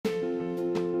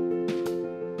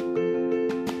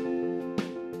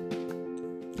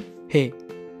Hey,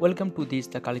 welcome to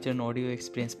the Culture and Audio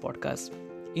Experience podcast.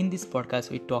 In this podcast,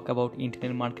 we talk about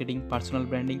internet marketing, personal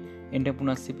branding,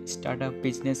 entrepreneurship, startup,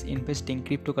 business, investing,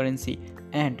 cryptocurrency,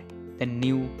 and the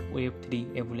new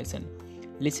Web3 evolution.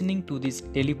 Listening to this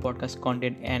daily podcast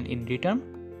content, and in return,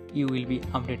 you will be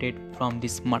updated from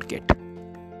this market.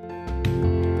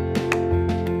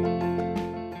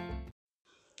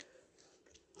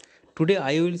 Today,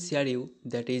 I will share you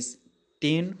that is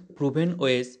 10 proven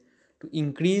ways to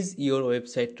increase your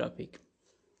website traffic.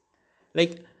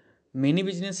 Like many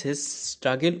businesses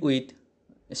struggle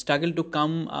to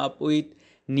come up with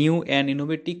new and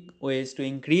innovative ways to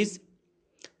increase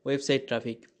website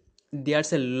traffic.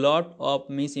 There's a lot of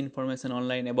misinformation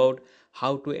online about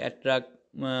how to attract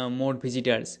more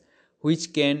visitors,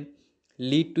 which can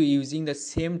lead to using the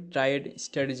same tried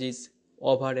strategies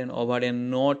over and over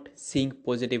and not seeing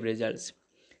positive results.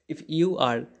 If you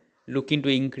are looking to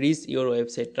increase your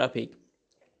website traffic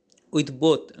with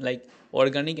both like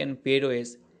organic and paid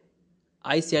ways,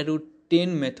 I share you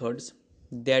 10 methods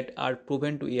that are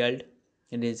proven to yield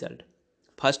a result.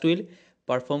 First will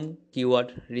perform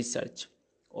keyword research.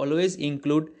 Always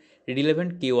include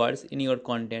relevant keywords in your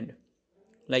content.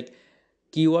 Like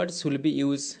keywords should be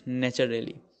used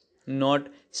naturally, not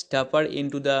stuffer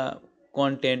into the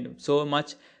content so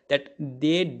much that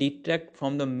they detract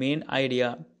from the main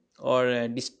idea or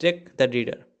distract the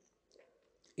reader.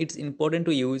 It's important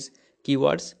to use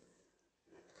keywords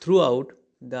throughout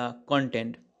the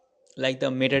content, like the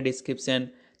meta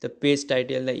description, the page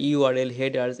title, the URL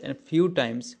headers, and few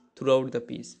times throughout the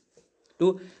piece.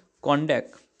 To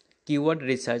conduct keyword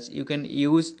research, you can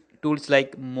use tools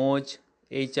like Moz,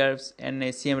 Ahrefs, and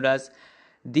SEMrush.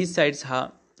 These sites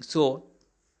show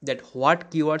that what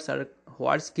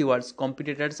keywords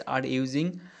competitors are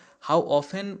using, how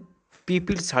often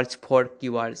people search for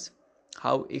keywords,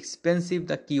 how expensive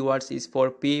the keywords is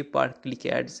for pay per click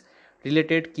ads,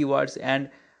 related keywords, and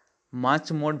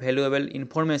much more valuable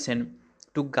information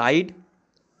to guide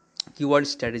keyword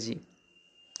strategy.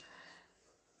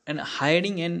 And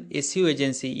hiring an SEO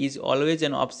agency is always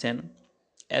an option,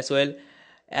 as well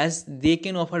as they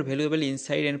can offer valuable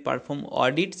insight and perform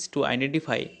audits to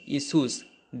identify issues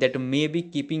that may be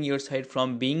keeping your site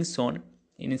from being shown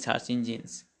in search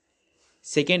engines.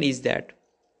 Second is that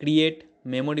create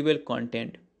memorable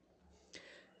content.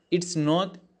 It's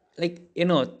not like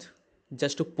enough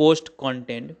just to post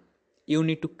content. You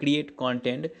need to create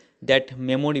content that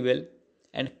memorable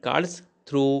and cuts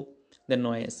through the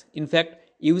noise. In fact,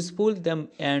 useful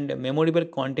and memorable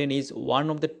content is one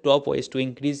of the top ways to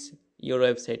increase your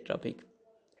website traffic.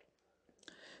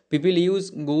 People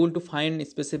use Google to find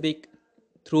specific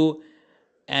through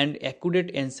and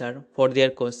accurate answer for their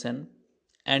question,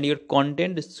 and your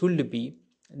content should be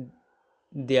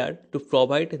there to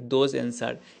provide those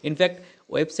answers. In fact,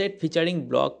 website featuring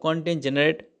blog content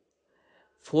generate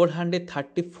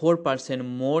 434%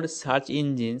 more search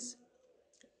engines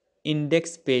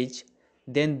index page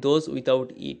than those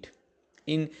without it.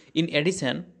 In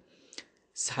addition,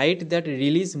 sites that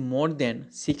release more than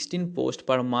 16 posts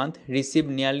per month receive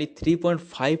nearly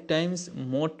 3.5 times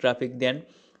more traffic than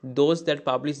those that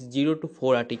publish 0 to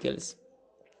 4 articles.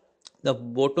 The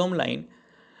bottom line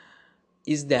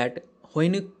is that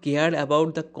when you care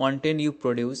about the content you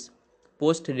produce,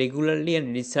 post regularly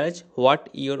and research what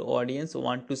your audience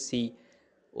want to see,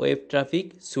 web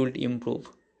traffic should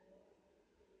improve.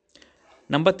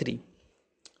 Number 3,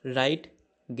 write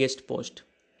guest post.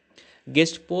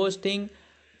 Guest posting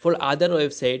for other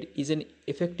website is an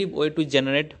effective way to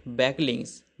generate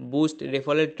backlinks, boost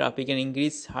referral traffic, and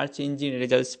increase search engine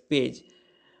results page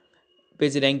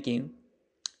ranking.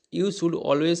 You should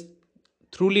always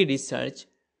thoroughly research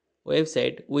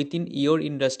website within your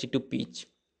industry to pitch.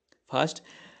 First,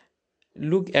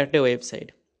 look at a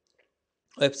website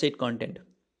content,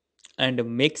 and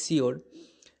make sure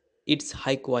it's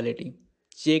high quality.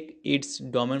 Check its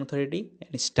domain authority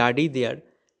and study their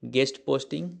guest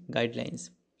posting guidelines.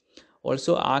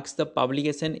 Also, ask the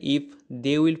publication if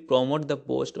they will promote the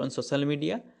post on social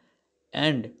media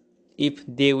and if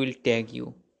they will tag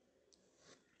you.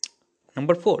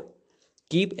 Number 4,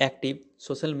 keep active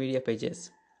social media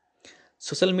pages.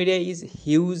 Social media is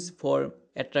huge for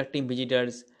attracting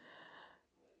visitors.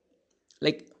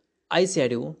 Like I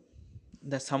said you,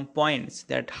 the some points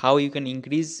that how you can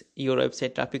increase your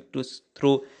website traffic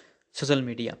through social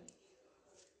media.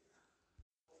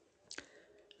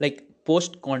 Like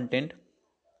post content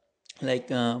like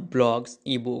blogs,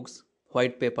 ebooks,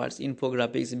 white papers,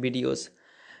 infographics, videos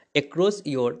across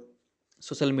your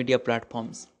social media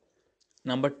platforms.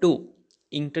 Number 2,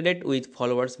 interact with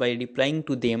followers by replying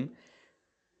to them,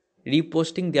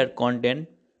 reposting their content,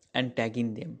 and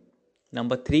tagging them.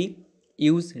 Number 3,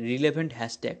 use relevant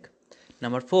hashtag.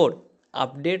 Number 4,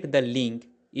 update the link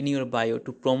in your bio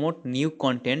to promote new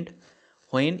content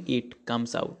when it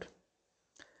comes out.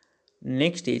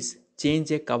 Next is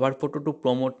change a cover photo to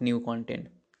promote new content.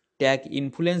 Tag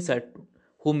influencer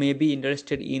who may be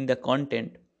interested in the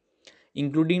content,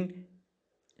 including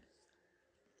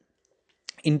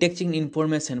indexing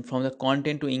information from the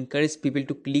content to encourage people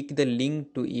to click the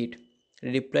link to it.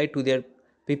 Reply to their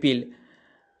people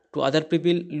to other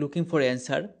people looking for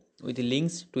answer with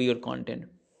links to your content.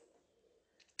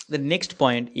 The next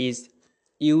point is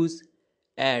use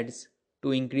ads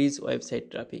to increase website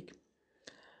traffic.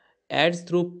 Ads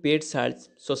through paid search,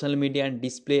 social media, and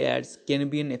display ads can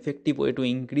be an effective way to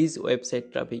increase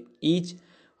website traffic. Each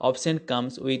option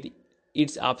comes with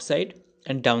its upside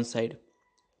and downside.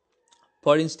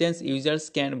 For instance, users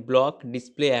can block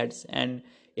display ads, and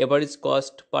average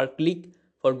cost per click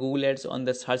for Google Ads on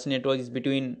the search network is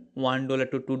between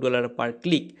 $1 to $2 per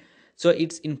click. So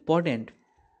it's important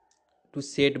to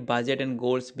set budget and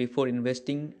goals before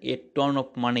investing a ton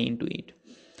of money into it.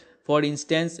 For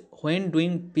instance, when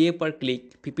doing pay per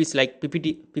click PPC like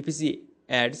PPC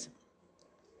ads,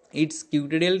 it's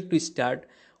crucial to start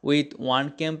with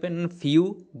one campaign and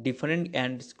few different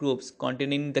ads groups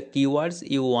containing the keywords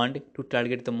you want to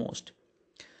target the most.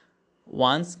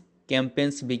 Once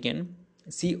campaigns begin,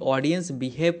 see audience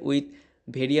behave with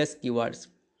various keywords.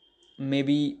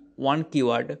 Maybe one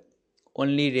keyword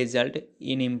only result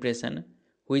in impression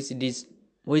which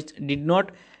did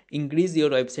not increase your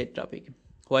website traffic,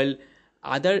 while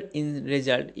other in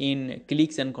result in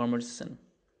clicks and conversation.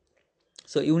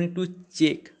 So you need to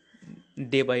check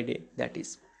day by day. That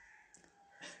is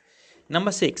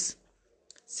number 6.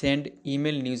 Send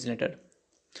email newsletter.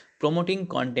 Promoting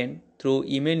content through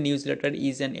email newsletter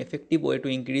is an effective way to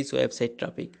increase website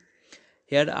traffic.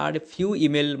 Here are a few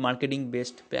email marketing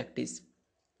best practice.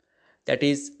 That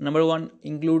is, number 1,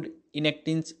 include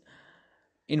enacting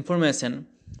information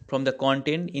from the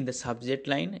content in the subject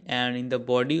line and in the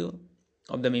body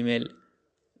of the email.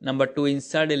 Number 2,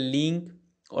 insert a link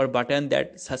or button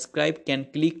that subscribe can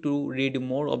click to read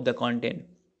more of the content.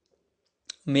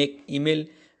 Make email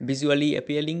visually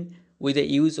appealing with the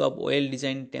use of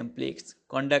well-designed templates.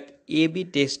 Conduct A/B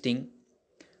testing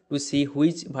to see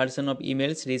which version of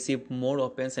emails receive more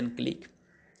opens and click.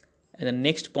 And the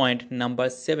next point, number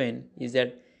 7, is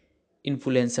that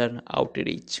influencer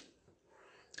outreach.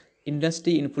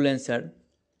 Industry influencers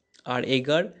are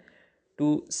eager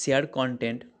to share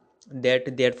content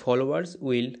that their followers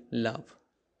will love.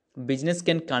 Business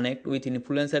can connect with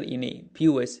influencer in a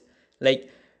few ways, like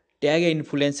tag an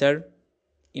influencer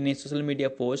in a social media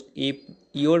post if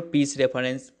your piece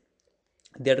reference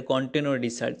their content or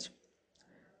research.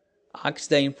 Ask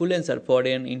the influencer for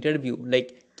an interview,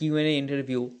 like Q&A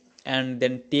interview, and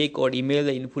then take or email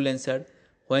the influencer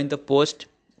when the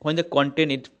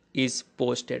content is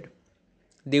posted.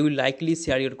 They will likely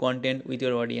share your content with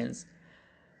your audience.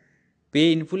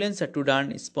 Pay influencer to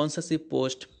run sponsorship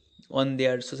post on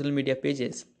their social media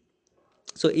pages.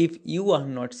 So if you are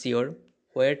not sure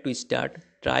where to start,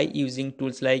 try using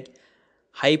tools like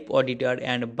Hype Auditor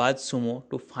and BuzzSumo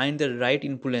to find the right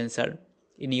influencer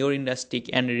in your industry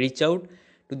and reach out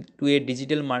to a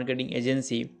digital marketing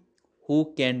agency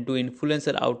who can do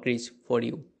influencer outreach for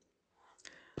you.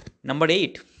 Number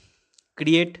 8,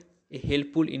 create a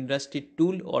helpful industry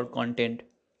tool or content.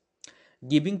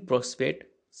 Giving prospect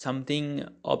something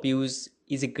of use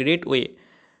is a great way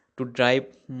to drive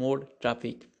more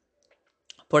traffic.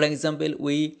 For example,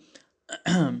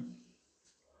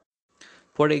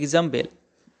 for example,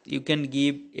 you can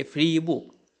give a free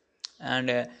ebook, and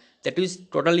that is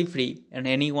totally free and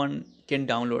anyone can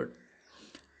download.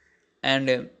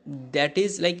 And that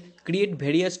is like create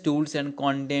various tools and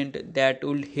content that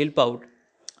will help out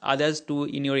others to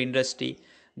in your industry,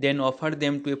 then offer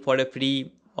them to for a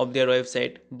free of their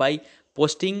website by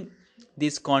posting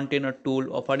this content or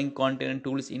tool, offering content and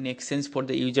tools in exchange for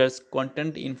the users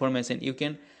content information. You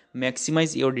can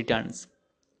maximize your returns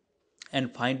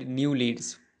and find new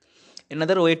leads.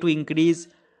 Another way to increase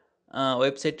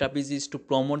website traffic is to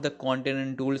promote the content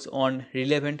and tools on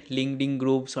relevant LinkedIn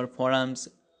groups or forums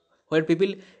where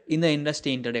people in the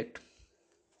industry interact.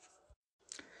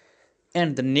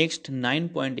 And the next 9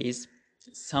 point is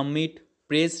submit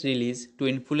press release to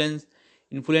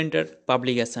influencer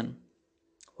publication.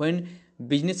 When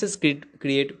businesses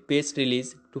create press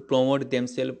release to promote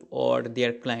themselves or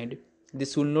their client, they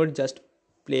should not just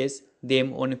place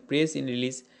them on a press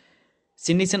release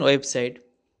syndication website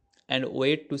and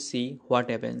wait to see what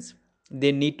happens.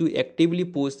 They need to actively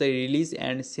post the release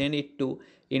and send it to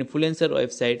influencer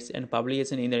websites and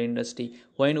publication in their industry.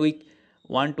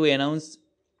 want to announce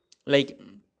like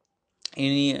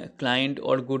any client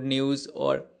or good news,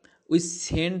 or we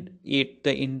send it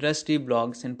the industry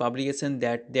blogs and publication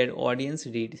that their audience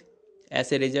reads.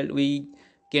 As a result, we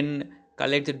can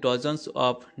collect the dozens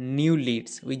of new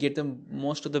leads. We get the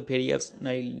most of the various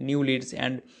new leads,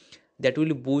 and that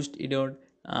will boost your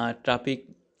traffic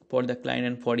for the client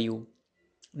and for you.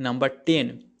 Number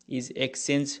 10 is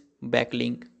exchange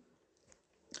backlink.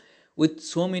 With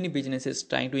so many businesses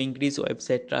trying to increase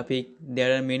website traffic,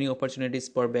 there are many opportunities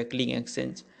for backlink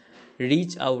exchange.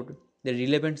 Reach out the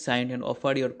relevant site and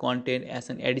offer your content as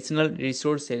an additional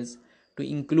resources to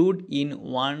include in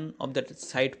one of the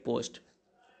site posts.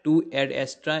 To add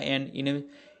extra and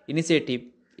initiative,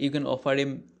 you can offer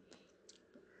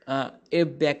a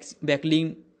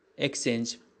backlink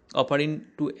exchange, offering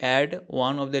to add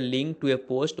one of the link to a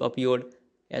post of your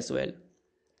as well.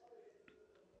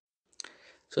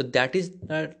 So that is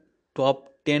the top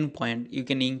 10 point you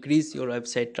can increase your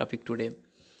website traffic today.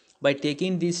 By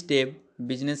taking this step,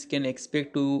 business can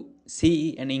expect to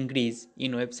see an increase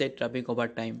in website traffic over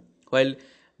time. While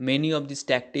many of these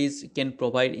tactics can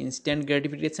provide instant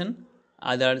gratification,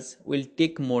 others will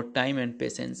take more time and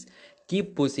patience.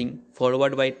 Keep pushing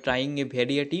forward by trying a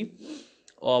variety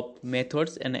of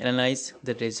methods and analyze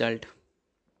the result.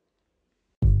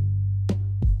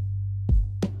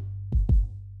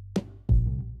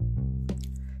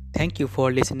 Thank you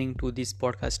for listening to this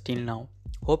podcast till now.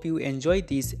 Hope you enjoy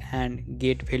this and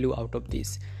get value out of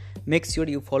this. Make sure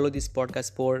you follow this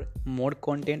podcast for more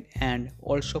content, and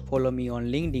also follow me on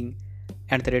LinkedIn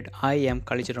 @ I am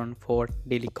Kalicharan for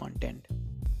daily content.